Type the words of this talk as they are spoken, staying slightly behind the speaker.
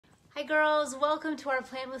Hi girls, welcome to our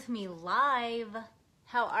Plan With Me Live.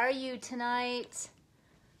 How are you tonight?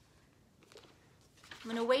 I'm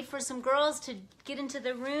gonna wait for some girls to get into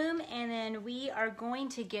the room and then we are going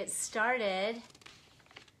to get started.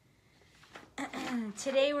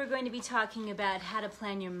 Today we're going to be talking about how to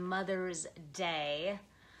plan your Mother's Day.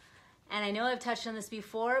 And I know I've touched on this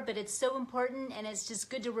before, but it's so important and it's just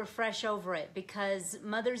good to refresh over it because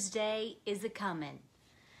Mother's Day is a-coming.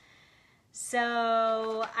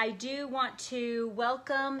 So I do want to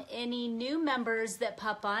welcome any new members that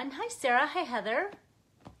pop on. Hi Sarah, hi Heather.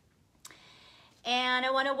 And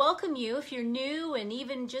I want to welcome you if you're new, and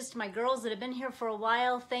even just my girls that have been here for a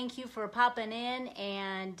while, thank you for popping in,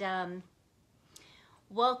 and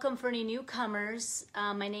welcome for any newcomers.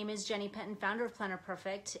 My name is Jenny Penton, founder of Planner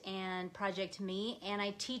Perfect and Project Me, and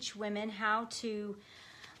I teach women how to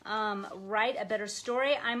write a better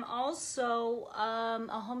story. I'm also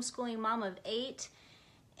a homeschooling mom of 8,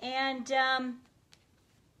 and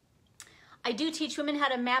I do teach women how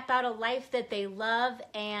to map out a life that they love.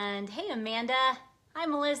 And hey Amanda, hi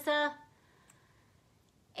Melissa,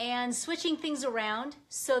 and switching things around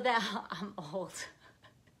so that I'm old.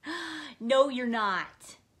 No, you're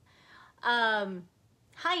not. Hi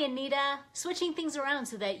Anita, switching things around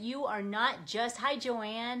so that you are not just, hi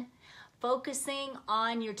Joanne, focusing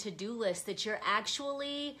on your to-do list, that you're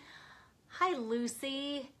actually, hi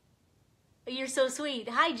Lucy, you're so sweet,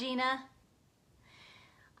 hi Gina.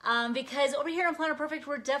 Because over here on Planner Perfect,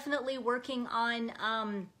 we're definitely working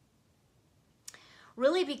on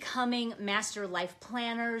really becoming master life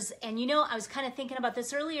planners. And you know, I was kind of thinking about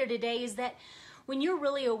this earlier today, is that when you're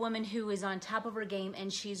really a woman who is on top of her game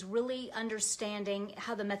and she's really understanding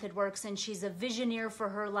how the method works, and she's a visioneer for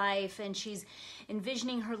her life, and she's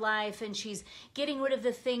envisioning her life, and she's getting rid of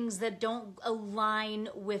the things that don't align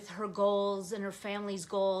with her goals and her family's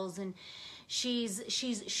goals, and she's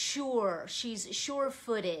sure-footed.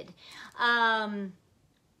 Oh,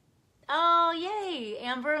 yay,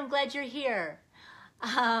 Amber, I'm glad you're here.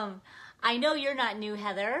 I know you're not new,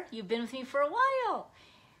 Heather. You've been with me for a while.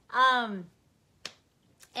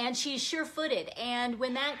 And she's sure-footed. And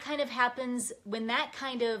when that kind of happens, when that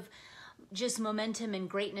kind of just momentum and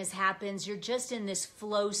greatness happens, you're just in this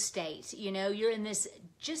flow state. You know, you're in this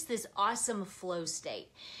awesome flow state.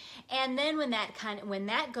 And then when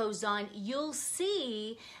that goes on, you'll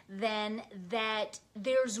see then that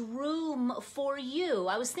there's room for you.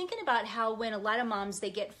 I was thinking about how when a lot of moms,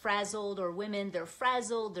 they get frazzled, or women, they're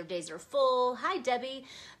frazzled, their days are full. Hi, Debbie.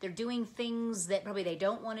 They're doing things that probably they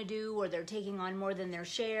don't want to do, or they're taking on more than their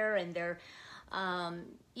share, and they're,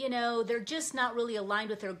 you know, they're just not really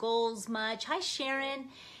aligned with their goals much. Hi, Sharon.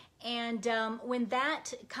 And when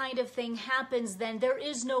that kind of thing happens, then there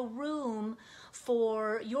is no room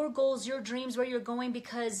for your goals, your dreams, where you're going,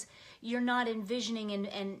 because you're not envisioning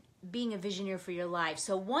and being a visionary for your life.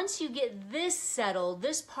 So once you get this settled,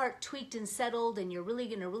 this part tweaked and settled, and you're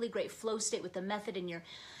really in a really great flow state with the method, and you're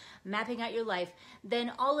mapping out your life,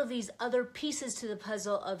 then all of these other pieces to the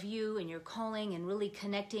puzzle of you and your calling and really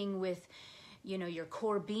connecting with, you know, your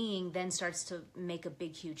core being, then starts to make a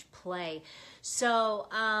big, huge play. So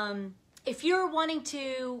if you're wanting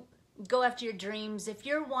to go after your dreams, if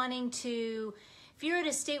you're at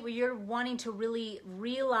a state where you're wanting to really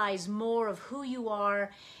realize more of who you are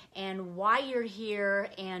and why you're here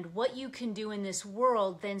and what you can do in this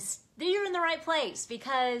world, then you're in the right place,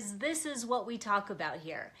 because this is what we talk about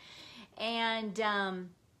here. And to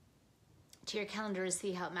your calendar to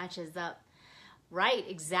see how it matches up. Right,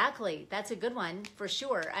 exactly. That's a good one for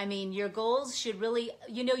sure. I mean, your goals should really,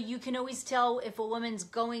 you know, you can always tell if a woman's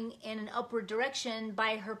going in an upward direction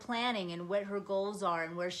by her planning and what her goals are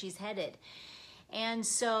and where she's headed. And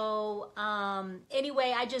so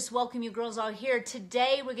anyway, I just welcome you girls all here.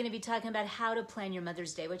 Today, we're going to be talking about how to plan your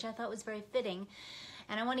Mother's Day, which I thought was very fitting.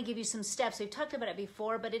 And I want to give you some steps. We've talked about it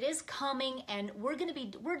before, but it is coming, and we're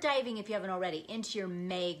diving, if you haven't already, into your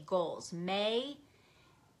May goals. May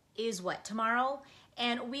is what, tomorrow?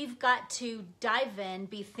 And we've got to dive in,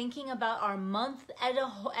 be thinking about our month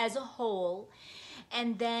as a whole,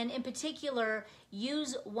 and then in particular,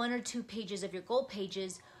 use 1 or 2 pages of your goal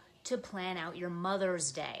pages to plan out your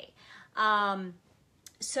Mother's Day.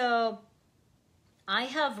 So I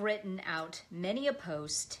have written out many a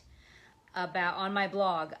post on my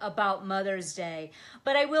blog about Mother's Day,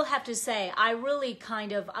 but I will have to say, I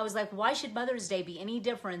was like, why should Mother's Day be any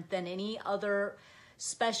different than any other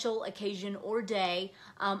special occasion or day?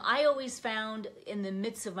 I always found in the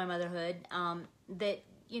midst of my motherhood that,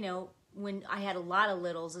 you know, when I had a lot of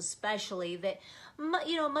littles, especially, that,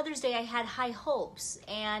 Mother's Day, I had high hopes.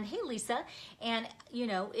 And hey, Lisa, and, you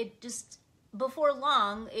know, it just, before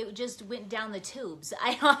long, it just went down the tubes.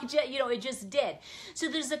 It just did. So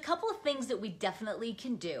there's a couple of things that we definitely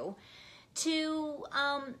can do to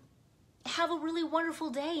have a really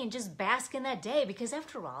wonderful day and just bask in that day, because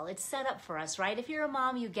after all, it's set up for us, right? If you're a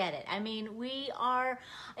mom, you get it. I mean,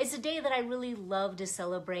 it's a day that I really love to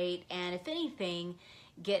celebrate, and if anything,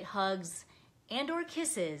 get hugs and or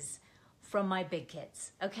kisses from my big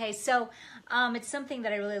kids. Okay, so it's something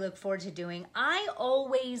that I really look forward to doing. I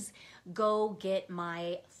always go get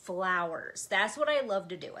my flowers. That's what I love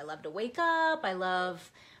to do. I love to wake up. I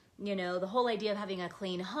love, the whole idea of having a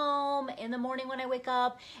clean home in the morning when I wake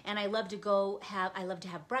up, and I love to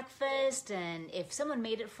have breakfast, and if someone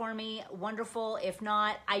made it for me, wonderful. If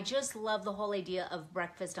not, I just love the whole idea of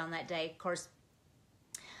breakfast on that day. Of course,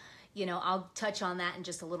 I'll touch on that in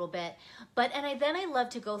just a little bit. Then I love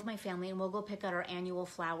to go with my family, and we'll go pick out our annual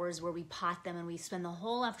flowers where we pot them, and we spend the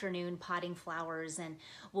whole afternoon potting flowers, and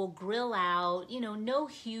we'll grill out, no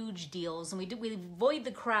huge deals. And we avoid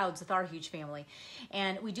the crowds with our huge family.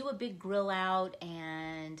 And we do a big grill out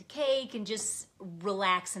and cake and just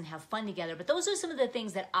relax and have fun together. But those are some of the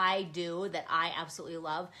things that I do that I absolutely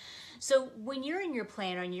love. So when you're in your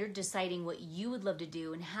planner and you're deciding what you would love to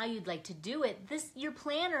do and how you'd like to do it, your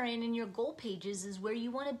planner and in your goal pages is where you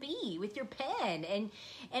want to be with your pen and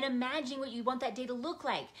imagine what you want that day to look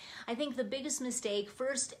like. I think the biggest mistake,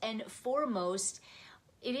 first and foremost,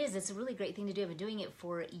 it's a really great thing to do. I've been doing it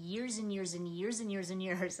for years and years and years and years and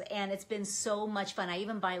years, and it's been so much fun. I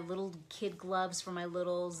even buy little kid gloves for my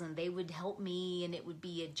littles, and they would help me, and it would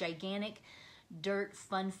be a gigantic dirt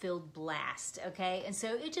fun-filled blast. Okay, and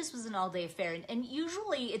so it just was an all-day affair, and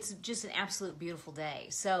usually it's just an absolute beautiful day,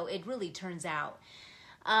 so it really turns out.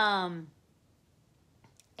 Anna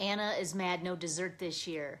is mad, no dessert this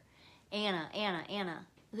year. Anna,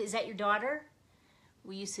 is that your daughter?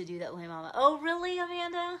 We used to do that with my mama. Oh, really,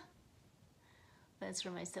 Amanda? That's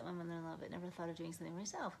from my stepmother-in-law, but never thought of doing something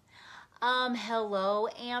myself. Hello,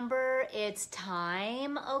 Amber. It's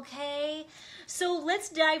time, okay? So let's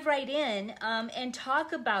dive right in and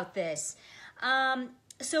talk about this.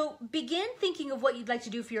 So begin thinking of what you'd like to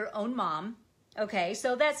do for your own mom. Okay,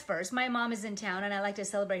 so that's first. My mom is in town, and I like to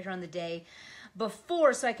celebrate her on the day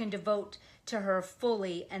before so I can devote to her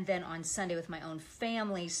fully, and then on Sunday with my own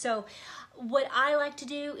family. So what I like to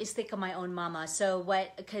do is think of my own mama.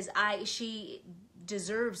 Because she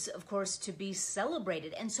deserves, of course, to be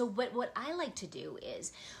celebrated. And so what I like to do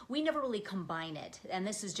is we never really combine it, and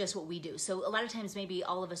this is just what we do. So a lot of times maybe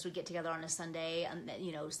all of us would get together on a Sunday and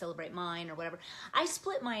celebrate mine or whatever. I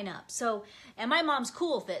split mine up. So, and my mom's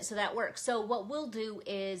cool with it, so that works. So what we'll do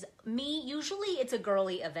is usually it's a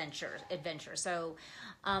girly adventure. So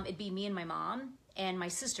it'd be me and my mom and my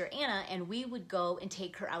sister Anna, and we would go and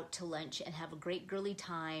take her out to lunch and have a great girly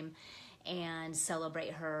time and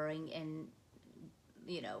celebrate her and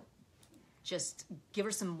just give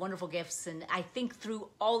her some wonderful gifts. And I think through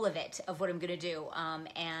all of it, of what I'm going to do.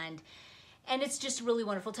 And it's just a really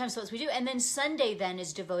wonderful time. So that's what we do. And then Sunday then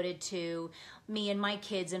is devoted to me and my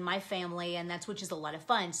kids and my family, and which is a lot of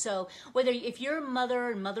fun. So if your mother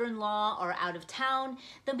and mother-in-law are out of town,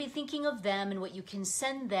 then be thinking of them and what you can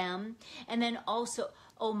send them. And then also,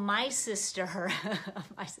 my sister,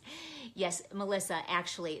 yes, Melissa,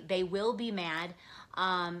 actually, they will be mad.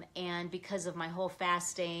 And because of my whole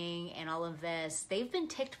fasting and all of this, they've been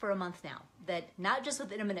ticked for a month now. That not just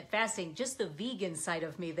with intermittent fasting, just the vegan side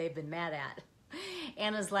of me, they've been mad at.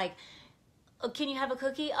 Anna's like, oh, can you have a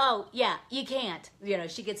cookie? Oh, yeah, you can't.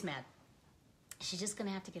 She gets mad. She's just going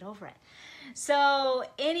to have to get over it. So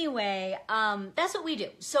anyway, that's what we do.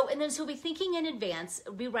 So be thinking in advance,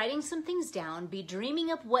 be writing some things down, be dreaming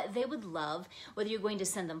up what they would love, whether you're going to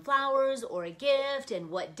send them flowers or a gift, and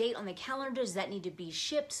what date on the calendar does that need to be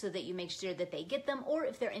shipped so that you make sure that they get them, or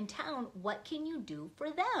if they're in town, what can you do for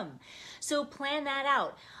them? So plan that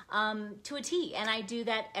out to a T, and I do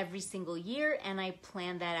that every single year, and I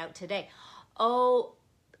plan that out today. Oh,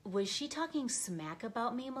 was she talking smack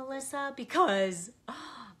about me, Melissa? Because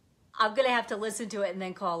I'm going to have to listen to it and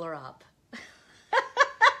then call her up.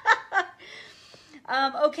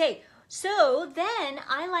 Okay, so then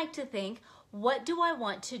I like to think, what do I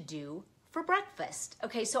want to do for breakfast?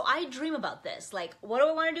 Okay, so I dream about this. Like, what do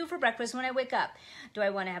I want to do for breakfast when I wake up? Do I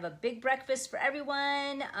want to have a big breakfast for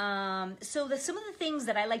everyone? Some of the things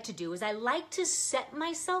that I like to do is I like to set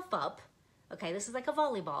myself up. Okay, this is like a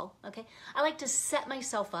volleyball, okay? I like to set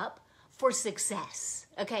myself up for success,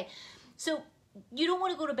 okay? So you don't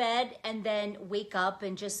want to go to bed and then wake up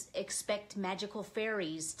and just expect magical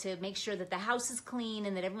fairies to make sure that the house is clean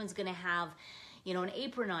and that everyone's going to have, an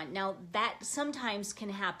apron on. Now, that sometimes can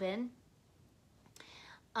happen.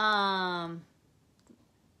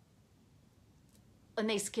 And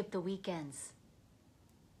they skip the weekends.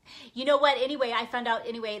 You know what? Anyway, I found out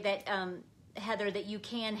anyway that, Heather, that you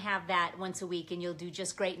can have that once a week and you'll do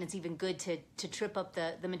just great, and it's even good to trip up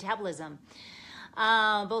the metabolism.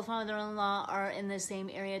 Both mother-in-law are in the same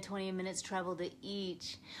area, 20 minutes travel to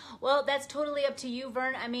each. Well, that's totally up to you,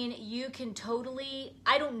 Vern. I mean, you can totally,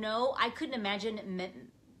 I don't know, I couldn't imagine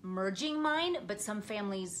merging mine, but some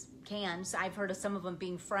families can. So I've heard of some of them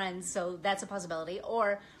being friends, so that's a possibility.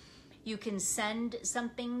 Or you can send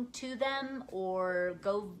something to them or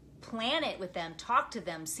go plan it with them, talk to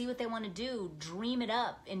them, see what they want to do, dream it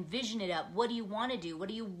up, envision it up. What do you want to do? What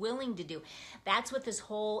are you willing to do? That's what this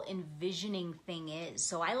whole envisioning thing is.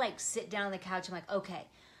 So I like sit down on the couch. I'm like, okay,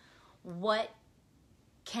 what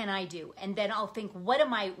can I do? And then I'll think, what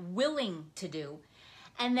am I willing to do?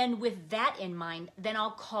 And then with that in mind, then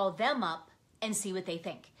I'll call them up and see what they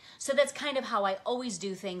think. So that's kind of how I always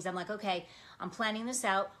do things. I'm like, okay, I'm planning this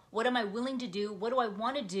out. What am I willing to do? What do I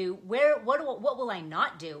want to do? What will I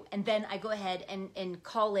not do? And then I go ahead and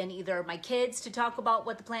call in either my kids to talk about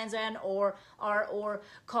what the plans are, or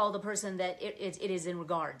call the person that it is in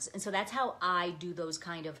regards. And so that's how I do those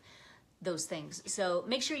things. So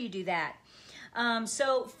make sure you do that.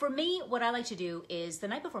 So for me, what I like to do is the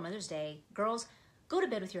night before Mother's Day, girls, go to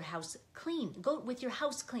bed with your house clean. Go with your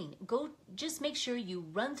house clean. Go, just make sure you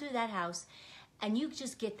run through that house and you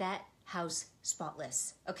just get that house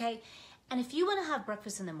spotless, okay? And if you want to have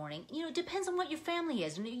breakfast in the morning, you know, it depends on what your family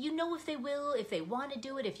is. You know if they will, if they want to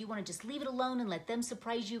do it, if you want to just leave it alone and let them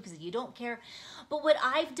surprise you because you don't care. But what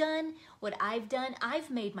I've done, I've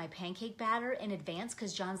made my pancake batter in advance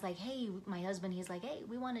because John's like, hey, my husband, he's like, hey,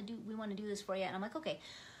 we want to do this for you. And I'm like, okay.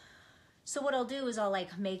 So what I'll do is I'll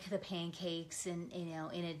like make the pancakes and, you know,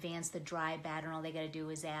 in advance, the dry batter, and all they got to do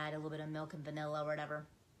is add a little bit of milk and vanilla or whatever.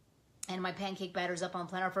 And my pancake batter's up on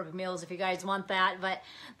Planner Perfect Meals if you guys want that. But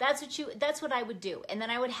that's what I would do. And then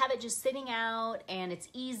I would have it just sitting out, and it's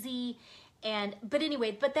easy. But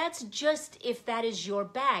anyway, that's just if that is your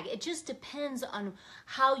bag. It just depends on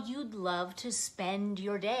how you'd love to spend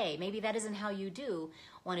your day. Maybe that isn't how you do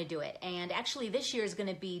want to do it. And actually this year is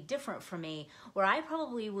going to be different for me, where I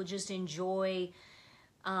probably will just enjoy,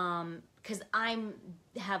 because I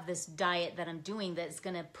have this diet that I'm doing that's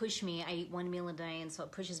going to push me. I eat one meal a day, and so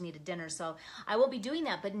it pushes me to dinner. So I will be doing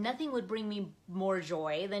that, but nothing would bring me more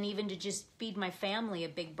joy than even to just feed my family a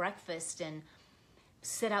big breakfast and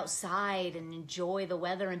sit outside and enjoy the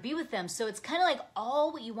weather and be with them. So it's kind of like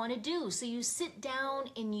all what you want to do. So you sit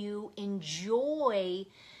down and you enjoy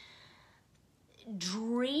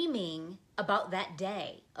dreaming about that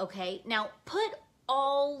day, okay? Now put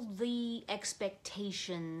all the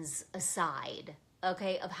expectations aside,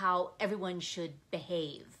 okay, of how everyone should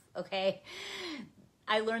behave, okay?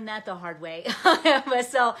 I learned that the hard way. But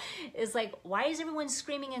so it's like, why is everyone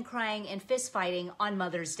screaming and crying and fist fighting on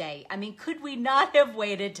Mother's Day? I mean, could we not have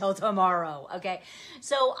waited till tomorrow? Okay.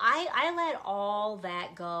 So I let all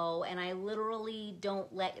that go, and I literally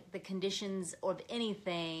don't let the conditions or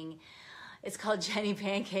anything. It's called Jenny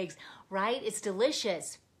Pancakes, right? It's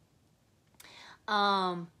delicious.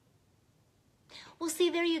 Well, see,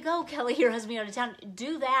 there you go, Kelly, your husband out of town.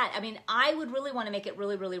 Do that. I mean, I would really want to make it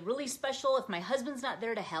really, really, really special. If my husband's not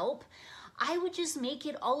there to help, I would just make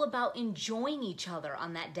it all about enjoying each other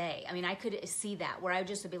on that day. I mean, I could see that, where I would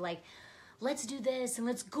just be like, let's do this, and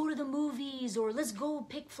let's go to the movies, or let's go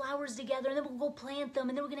pick flowers together, and then we'll go plant them,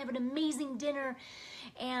 and then we're gonna have an amazing dinner,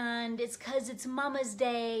 and it's because it's Mama's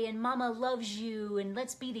Day, and Mama loves you, and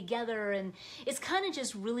let's be together. And it's kind of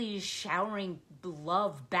just really showering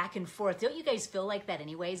love back and forth. Don't you guys feel like that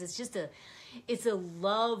anyways? It's a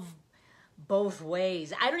love both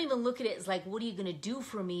ways. I don't even look at it as like, what are you gonna do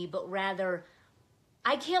for me? But rather,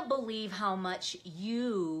 I can't believe how much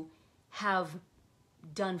you have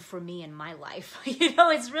done for me in my life. You know,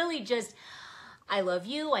 it's really just, I love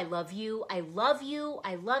you, I love you, I love you,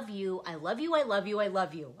 I love you, I love you, I love you, I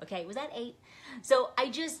love you. Okay, was that 8? So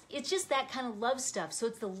it's just that kind of love stuff. So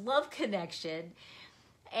it's the love connection.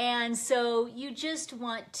 And so you just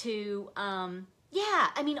want to, yeah,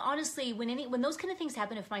 I mean, honestly, when those kind of things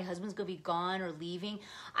happen, if my husband's gonna be gone or leaving,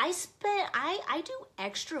 I do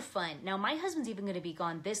extra fun. Now, my husband's even gonna be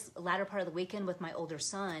gone this latter part of the weekend with my older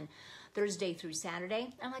son, Thursday through Saturday.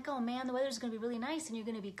 I'm like, oh man, the weather's gonna be really nice and you're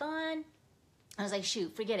gonna be gone. I was like,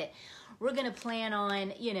 shoot, forget it. We're gonna plan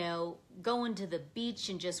on, you know, going to the beach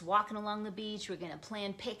and just walking along the beach. We're gonna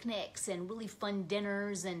plan picnics and really fun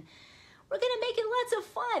dinners, and we're gonna make it lots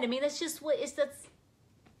of fun. I mean, that's just what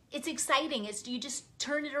it's exciting. You just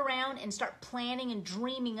turn it around and start planning and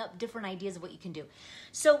dreaming up different ideas of what you can do.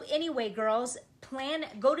 So anyway, girls,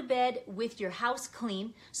 go to bed with your house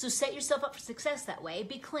clean. So set yourself up for success that way.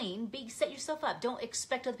 Be clean, set yourself up. Don't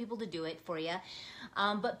expect other people to do it for you,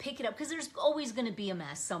 but pick it up, because there's always going to be a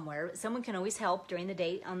mess somewhere. Someone can always help during the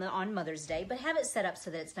day on Mother's Day, but have it set up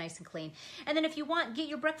so that it's nice and clean. And then if you want, get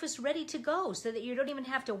your breakfast ready to go so that you don't even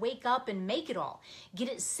have to wake up and make it all. Get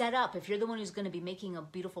it set up. If you're the one who's going to be making a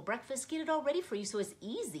beautiful breakfast, get it all ready for you so it's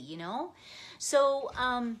easy, you know? So,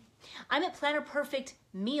 I'm at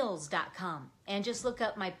plannerperfectmeals.com, and just look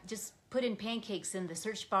up just put in pancakes in the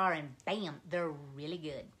search bar, and bam, they're really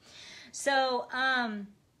good. So,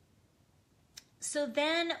 so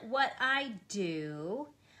then what I do,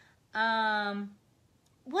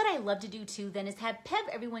 what I love to do too then is have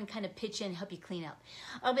everyone kind of pitch in, help you clean up.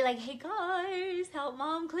 I'll be like, hey guys, help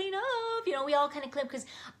mom clean up. You know, we all kind of clean up, because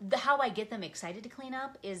how I get them excited to clean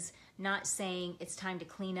up is not saying it's time to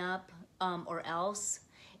clean up or else.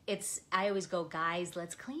 I always go, guys,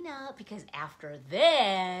 let's clean up, because after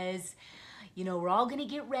this, you know, we're all going to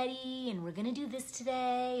get ready, and we're going to do this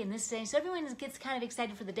today and this today. So everyone gets kind of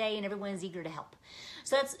excited for the day, and everyone is eager to help.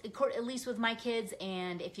 So that's, at least with my kids.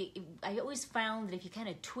 And I always found that if you kind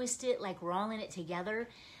of twist it like we're all in it together,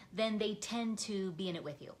 then they tend to be in it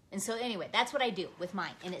with you. And so anyway, that's what I do with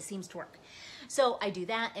mine, and it seems to work. So I do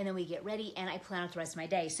that, and then we get ready, and I plan out the rest of my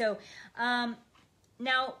day. So,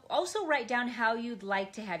 now, also write down how you'd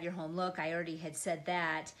like to have your home look. I already had said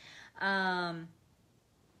that.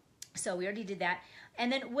 So we already did that.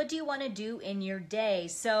 And then what do you want to do in your day?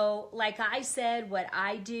 So like I said, what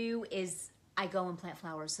I do is I go and plant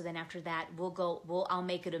flowers. So then after that, I'll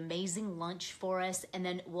make an amazing lunch for us. And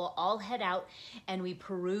then we'll all head out and we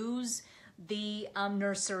peruse the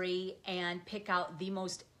nursery and pick out the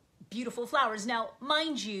most beautiful flowers. Now,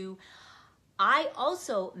 mind you, I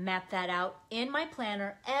also map that out in my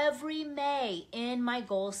planner every May in my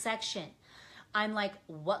goals section. I'm like,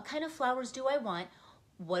 what kind of flowers do I want?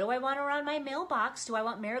 What do I want around my mailbox? Do I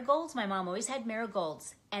want marigolds? My mom always had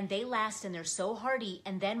marigolds, and they last, and they're so hardy.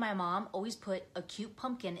 And then my mom always put a cute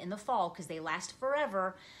pumpkin in the fall because they last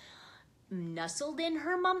forever, nestled in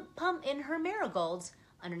her marigolds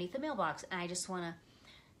underneath the mailbox. And I just want to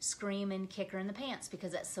scream and kick her in the pants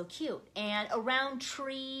because that's so cute. And around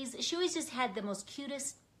trees, she always just had the most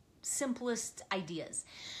cutest, simplest ideas.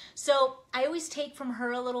 So I always take from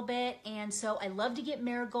her a little bit, and so I love to get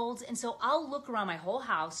marigolds, and so I'll look around my whole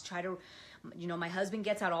house, try to, you know, my husband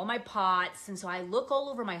gets out all my pots, and so I look all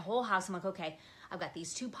over my whole house. I'm like, okay, I've got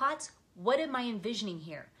these 2 pots. What am I envisioning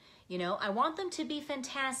here? You know, I want them to be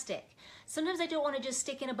fantastic. Sometimes I don't want to just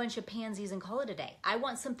stick in a bunch of pansies and call it a day. I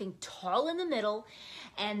want something tall in the middle,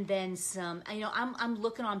 and then some, you know, I'm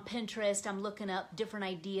looking on Pinterest. I'm looking up different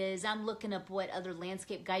ideas. I'm looking up what other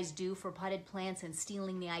landscape guys do for potted plants and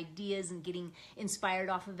stealing the ideas and getting inspired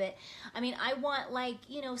off of it. I mean, I want, like,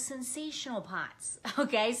 you know, sensational pots.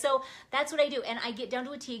 Okay, so that's what I do. And I get down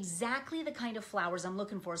to a T exactly the kind of flowers I'm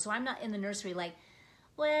looking for. So I'm not in the nursery like,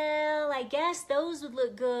 well, I guess those would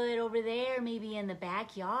look good over there, maybe in the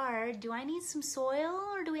backyard. Do I need some soil,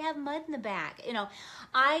 or do we have mud in the back? You know,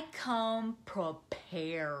 I come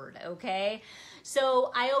prepared, okay?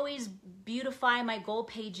 So I always beautify my goal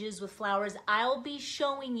pages with flowers. I'll be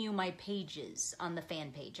showing you my pages on the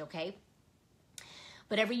fan page, okay?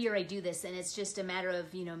 But every year I do this, and it's just a matter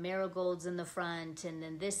of, you know, marigolds in the front, and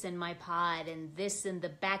then this in my pot, and this in the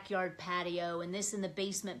backyard patio, and this in the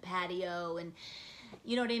basement patio, and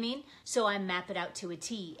you know what I mean? So I map it out to a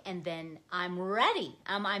T, and then I'm ready.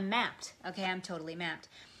 I'm mapped. Okay, I'm totally mapped.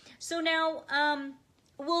 So now,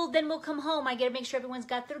 we'll come home. I gotta make sure everyone's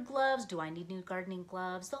got their gloves. Do I need new gardening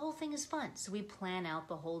gloves? The whole thing is fun. So we plan out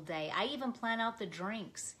the whole day. I even plan out the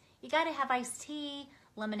drinks. You gotta have iced tea,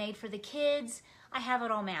 lemonade for the kids. I have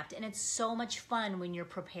it all mapped, and it's so much fun when you're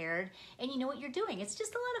prepared and you know what you're doing. It's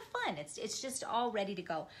just a lot of fun. It's just all ready to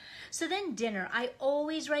go. So then dinner, I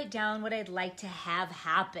always write down what I'd like to have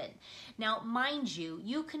happen. Now, mind you,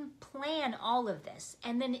 you can plan all of this,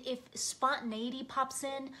 and then if spontaneity pops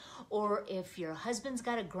in, or if your husband's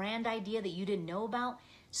got a grand idea that you didn't know about,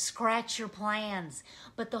 scratch your plans.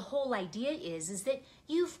 But the whole idea is that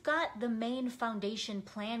you've got the main foundation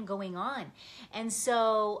plan going on. And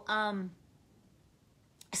so,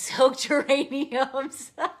 soaked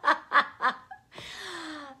geraniums.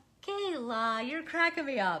 Kayla, you're cracking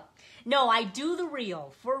me up. No, I do the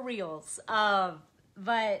reel, for reals.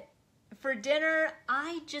 But for dinner,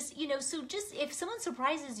 I just, so just if someone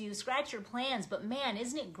surprises you, scratch your plans. But man,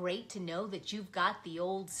 isn't it great to know that you've got the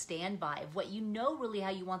old standby of what really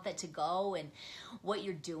how you want that to go and what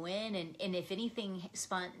you're doing. And if anything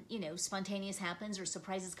spontaneous happens or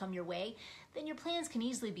surprises come your way, then your plans can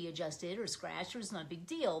easily be adjusted or scratched, or it's not a big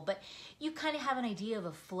deal. But you kind of have an idea of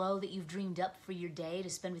a flow that you've dreamed up for your day to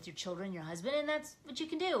spend with your children, your husband, and that's what you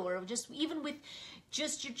can do. Or just even with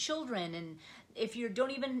just your children, and if you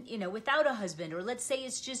don't even, without a husband, or let's say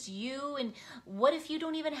it's just you, and what if you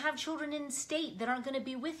don't even have children in state that aren't going to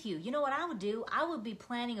be with you? You know what I would do? I would be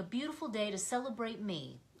planning a beautiful day to celebrate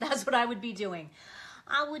me. That's what I would be doing.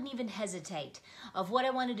 I wouldn't even hesitate of what I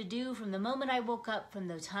wanted to do from the moment I woke up, from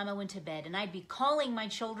the time I went to bed. And I'd be calling my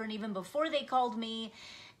children even before they called me,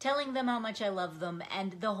 telling them how much I love them,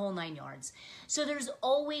 and the whole 9 yards. So there's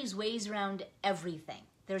always ways around everything.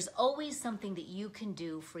 There's always something that you can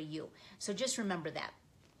do for you. So just remember that.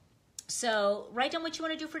 So write down what you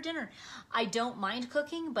want to do for dinner. I don't mind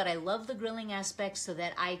cooking, but I love the grilling aspect so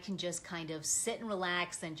that I can just kind of sit and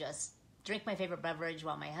relax and just drink my favorite beverage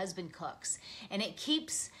while my husband cooks. And it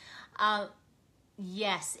keeps,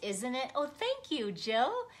 yes, isn't it? Oh, thank you,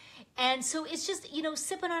 Jill. And so it's just,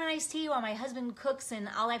 sipping on an iced tea while my husband cooks, and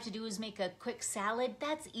all I have to do is make a quick salad.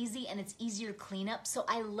 That's easy, and it's easier cleanup. So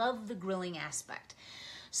I love the grilling aspect.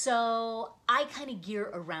 So I kind of gear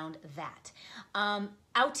around that.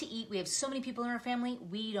 Out to eat, we have so many people in our family,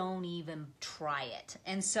 we don't even try it.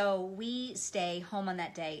 And so we stay home on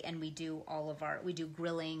that day, and we do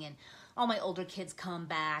grilling, and all my older kids come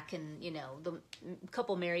back, and, the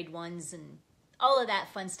couple married ones, and all of that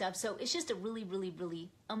fun stuff. So it's just a really, really,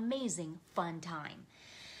 really amazing, fun time.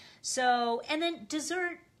 So, and then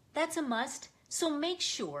dessert, that's a must. So make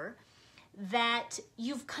sure that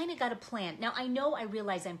you've kind of got a plan. Now, I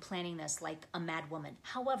realize I'm planning this like a mad woman.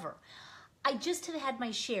 However, I just have had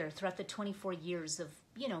my share throughout the 24 years of,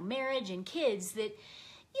 marriage and kids that,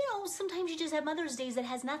 sometimes you just have Mother's Days that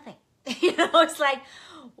has nothing. It's like,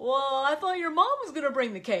 well, I thought your mom was going to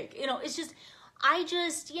bring the cake. It's just, I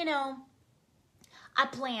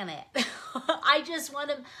plan it. I just want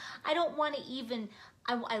to, I don't want to even,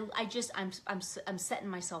 I'm setting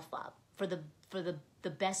myself up for the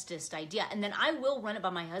bestest idea. And then I will run it by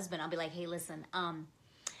my husband. I'll be like, hey, listen, I'm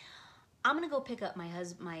going to go pick up my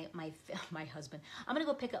husband. I'm going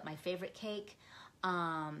to go pick up my favorite cake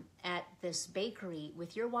at this bakery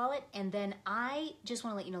with your wallet, and then I just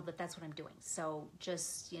want to let you know that that's what I'm doing. So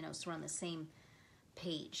just, so we're on the same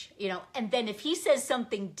page, and then if he says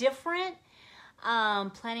something different,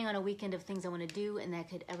 planning on a weekend of things I want to do and that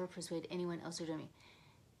could ever persuade anyone else to join me.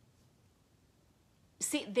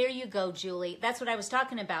 See, there you go, Julie. That's what I was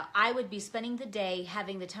talking about. I would be spending the day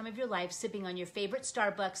having the time of your life, sipping on your favorite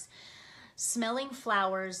Starbucks, smelling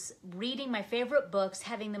flowers, reading my favorite books,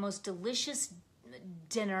 having the most delicious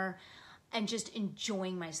dinner, and just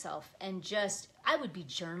enjoying myself. And I would be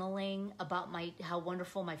journaling about how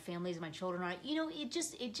wonderful my families and my children are. It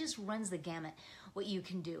just runs the gamut what you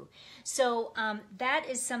can do. So that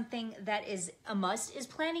is something that is a must, is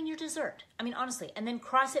planning your dessert. I mean, honestly, and then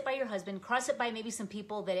cross it by your husband, cross it by maybe some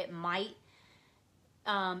people that it might,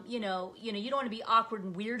 you don't want to be awkward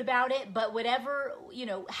and weird about it, but whatever,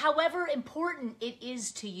 however important it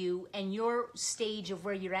is to you and your stage of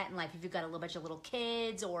where you're at in life, if you've got a bunch of little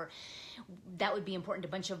kids, or that would be important to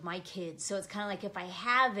a bunch of my kids. So it's kind of like, if I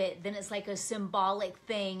have it, then it's like a symbolic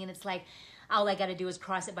thing, and it's like, all I got to do is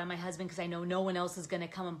cross it by my husband, because I know no one else is going to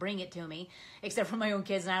come and bring it to me except for my own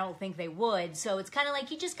kids, and I don't think they would. So it's kind of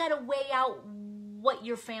like, you just got to weigh out what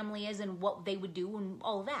your family is and what they would do and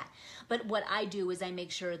all of that. But what I do is I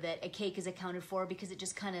make sure that a cake is accounted for, because it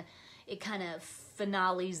just kind of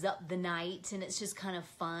finales up the night, and it's just kind of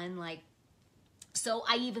fun. So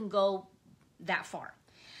I even go that far.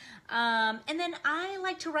 And then I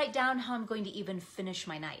like to write down how I'm going to even finish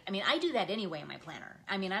my night. I mean, I do that anyway in my planner.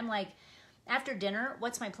 I mean, I'm like, after dinner,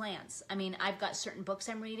 what's my plans? I mean, I've got certain books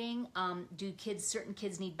I'm reading. Certain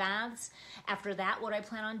kids need baths? After that, what do I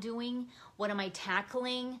plan on doing? What am I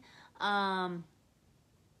tackling? There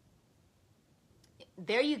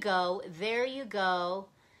you go. There you go.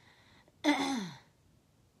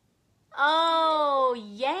 Oh,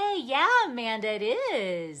 yay. Yeah, Amanda, it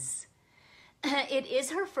is. It is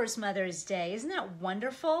her first Mother's Day. Isn't that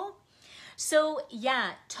wonderful? So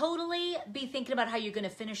yeah, totally be thinking about how you're going to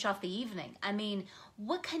finish off the evening. I mean,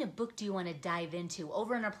 what kind of book do you want to dive into?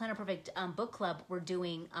 Over in our Planner Perfect book club, we're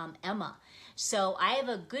doing Emma. So I have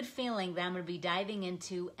a good feeling that I'm going to be diving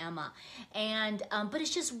into Emma. And but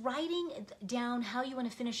it's just writing down how you want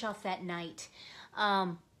to finish off that night.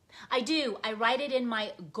 I write it in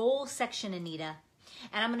my goal section, Anita.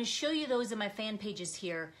 And I'm going to show you those in my fan pages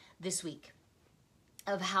here this week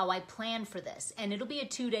of how I plan for this. And it'll be a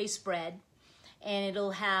 2-day spread. And it'll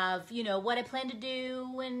have, you know, what I plan to do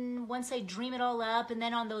once I dream it all up. And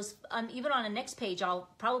then on those, even on the next page, I'll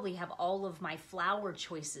probably have all of my flower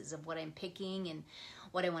choices of what I'm picking and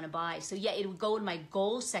what I want to buy. So yeah, it would go in my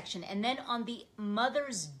goals section. And then on the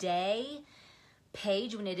Mother's Day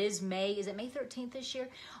page, when it is May 13th this year?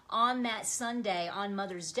 On that Sunday, on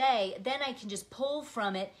Mother's Day, then I can just pull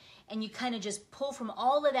from it, and you kind of just pull from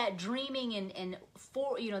all of that dreaming and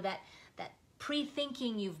for, you know, that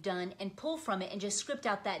pre-thinking you've done, and pull from it and just script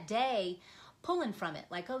out that day, pulling from it.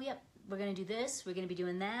 Like, oh, yep, we're going to do this, we're going to be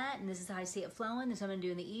doing that, and this is how I see it flowing, this is what I'm going to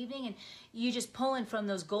do in the evening. And you just pulling from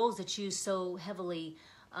those goals that you so heavily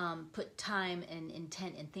put time and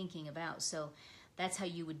intent and thinking about. So that's how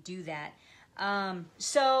you would do that.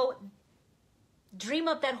 So dream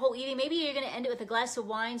up that whole evening. Maybe you're going to end it with a glass of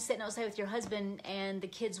wine, sitting outside with your husband and the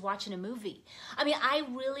kids watching a movie. I mean, I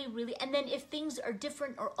really, and then if things are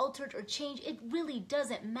different or altered or changed, it really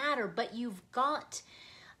doesn't matter, but you've got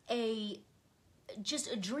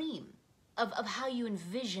just a dream of how you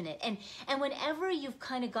envision it. And whenever you've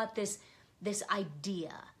kind of got this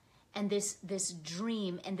idea and this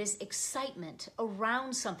dream and this excitement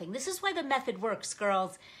around something, this is why the method works,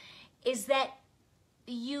 girls, is that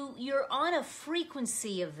you're on a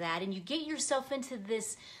frequency of that, and you get yourself into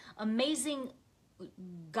this amazing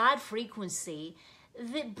God frequency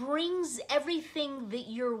that brings everything that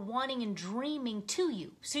you're wanting and dreaming to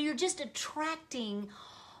you. So you're just attracting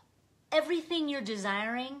everything you're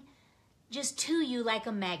desiring just to you like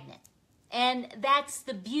a magnet. And that's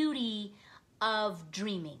the beauty of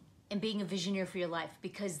dreaming and being a visionary for your life,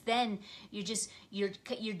 because then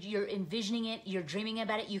you're envisioning it, you're dreaming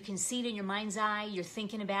about it, you can see it in your mind's eye, you're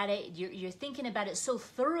thinking about it, you're thinking about it so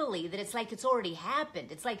thoroughly that it's like it's already happened.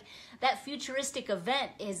 It's like that futuristic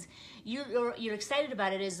event is, you're excited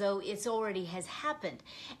about it as though it's already has happened.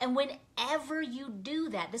 And whenever you do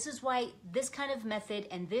that, this is why this kind of method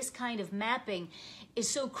and this kind of mapping is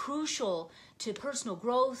so crucial to personal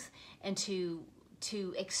growth and to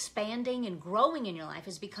expanding and growing in your life,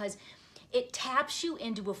 is because it taps you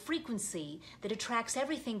into a frequency that attracts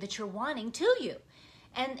everything that you're wanting to you.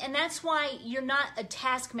 And that's why you're not a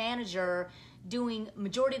task manager doing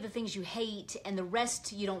majority of the things you hate and the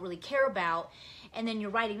rest you don't really care about, and then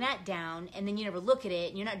you're writing that down and then you never look at it,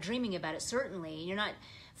 and you're not dreaming about it, certainly, and you're not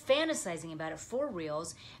fantasizing about it for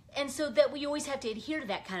reals. And so that we always have to adhere to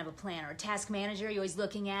that kind of a plan. Or a task manager, you're always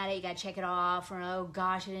looking at it, you got to check it off, or oh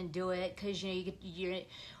gosh, I didn't do it, because your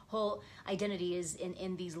whole identity is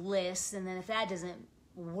in these lists. And then if that doesn't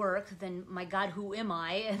work, then my God, who am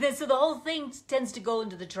I? And then, so the whole thing tends to go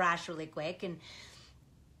into the trash really quick. And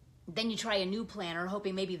then you try a new planner,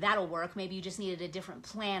 hoping maybe that'll work. Maybe you just needed a different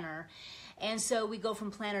planner. And so we go from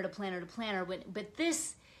planner to planner to planner. But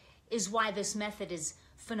this is why this method is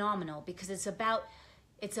phenomenal, because it's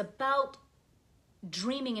about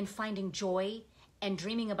dreaming and finding joy, and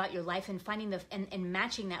dreaming about your life and finding and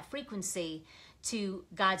matching that frequency to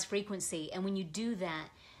God's frequency. And when you do that,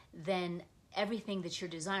 then everything that you're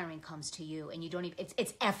desiring comes to you, and you don't even,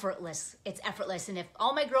 it's effortless. It's effortless. And if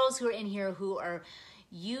all my girls who are in here who are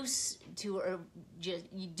used to, or just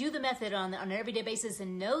you do the method on an everyday basis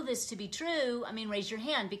and know this to be true, I mean, raise your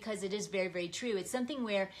hand, because it is very, very true. It's something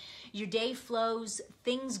where your day flows,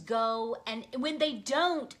 things go, and when they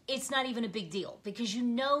don't, it's not even a big deal, because you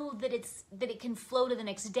know that it can flow to the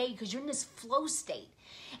next day, because you're in this flow state,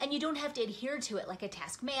 and you don't have to adhere to it like a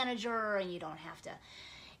task manager, and you don't have to.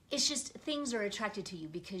 It's just things are attracted to you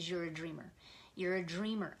because you're a dreamer. You're a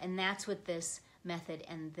dreamer, and that's what this method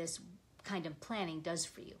and this kind of planning does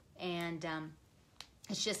for you. And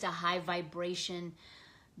it's just a high vibration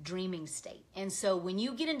dreaming state. And so when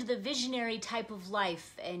you get into the visionary type of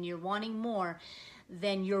life and you're wanting more,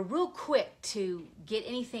 then you're real quick to get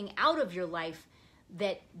anything out of your life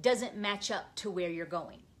that doesn't match up to where you're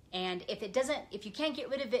going. And if you can't get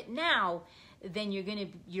rid of it now, then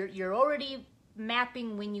you're already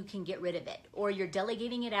mapping when you can get rid of it, or you're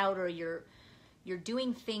delegating it out, or you're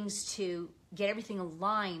doing things to get everything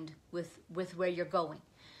aligned with where you're going.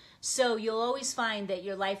 So you'll always find that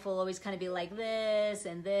your life will always kind of be like this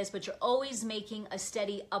and this, but you're always making a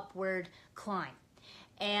steady upward climb.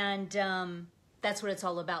 And that's what it's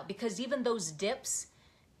all about, because even those dips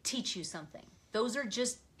teach you something. Those are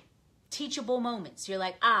just teachable moments. You're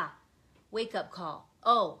like, wake up call.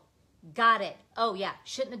 Oh, got it. Oh yeah,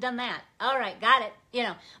 shouldn't have done that. All right, got it. You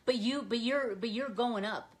know, but you're going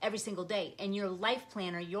up every single day, and your life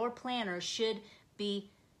planner, your planner should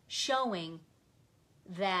be showing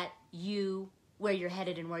that where you're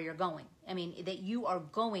headed and where you're going. I mean, that you are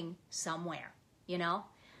going somewhere, you know?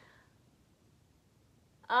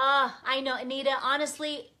 I know, Anita,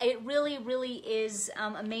 honestly, it really, really is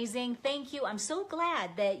amazing. Thank you. I'm so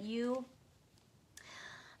glad that you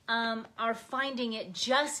are finding it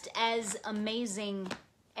just as amazing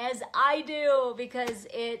as I do, because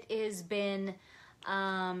it has been,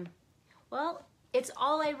 well, it's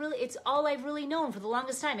all I've really known for the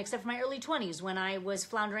longest time, except for my early 20s when I was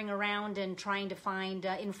floundering around and trying to find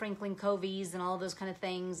in Franklin Coveys and all those kind of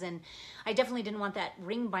things. And I definitely didn't want that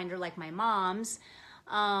ring binder like my mom's.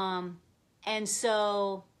 And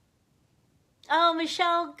so, oh,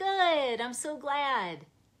 Michelle, good. I'm so glad.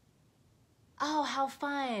 Oh, how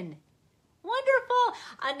fun.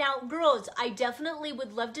 Wonderful. Now, girls, I definitely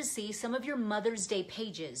would love to see some of your Mother's Day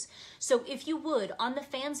pages. So if you would, on the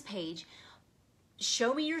fans page,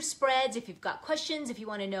 show me your spreads. If you've got questions, if you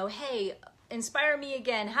want to know, hey, inspire me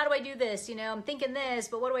again. How do I do this? You know, I'm thinking this,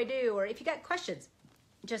 but what do I do? Or if you got questions,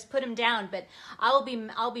 just put them down. But I'll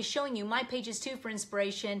be showing you my pages too for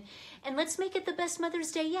inspiration. And let's make it the best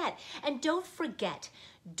Mother's Day yet. And don't forget,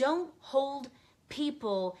 don't hold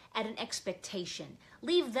people at an expectation.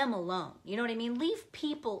 Leave them alone. You know what I mean? Leave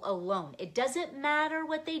people alone. It doesn't matter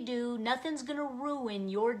what they do. Nothing's going to ruin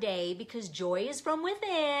your day, because joy is from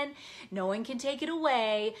within. No one can take it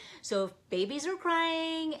away. So if babies are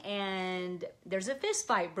crying and there's a fist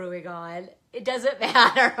fight brewing on, it doesn't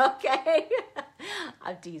matter, okay?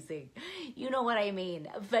 I'm teasing. You know what I mean.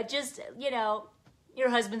 But just, you know, your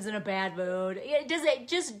husband's in a bad mood.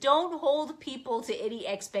 Just don't hold people to any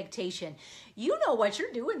expectation. You know what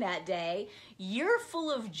you're doing that day. You're full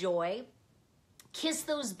of joy. Kiss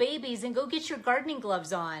those babies and go get your gardening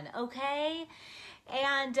gloves on, okay?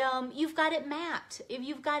 And you've got it mapped. If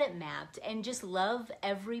you've got it mapped, and just love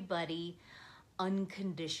everybody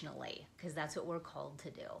unconditionally, because that's what we're called to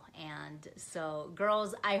do. And so,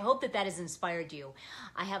 girls, I hope that has inspired you.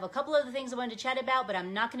 I have a couple other things I wanted to chat about, but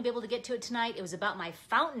I'm not going to be able to get to it tonight. It was about my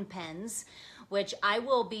fountain pens, which I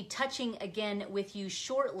will be touching again with you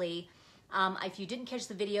shortly. If you didn't catch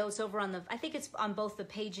the video, it's over on I think it's on both the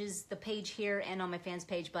pages, the page here and on my fans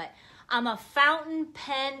page, but I'm a fountain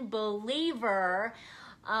pen believer.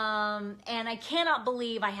 And I cannot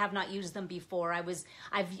believe I have not used them before.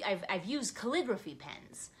 I've used calligraphy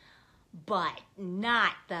pens, but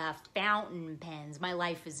not the fountain pens. My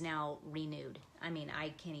life is now renewed. I mean, I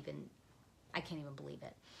can't even believe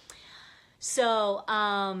it. So,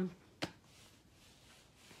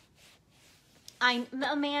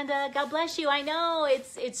 Amanda, God bless you. I know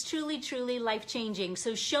it's truly, truly life-changing.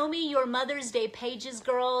 So show me your Mother's Day pages,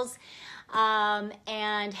 girls.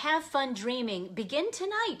 And have fun dreaming. Begin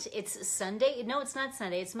tonight. It's Sunday. No, it's not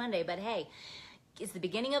Sunday. It's Monday. But hey, it's the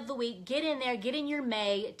beginning of the week. Get in there. Get in your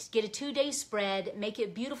May. Get a 2-day spread. Make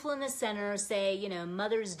it beautiful in the center. Say, you know,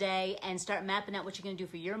 Mother's Day, and start mapping out what you're going to do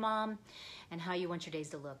for your mom and how you want your days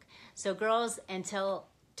to look. So girls, until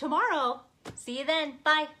tomorrow, see you then.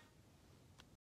 Bye.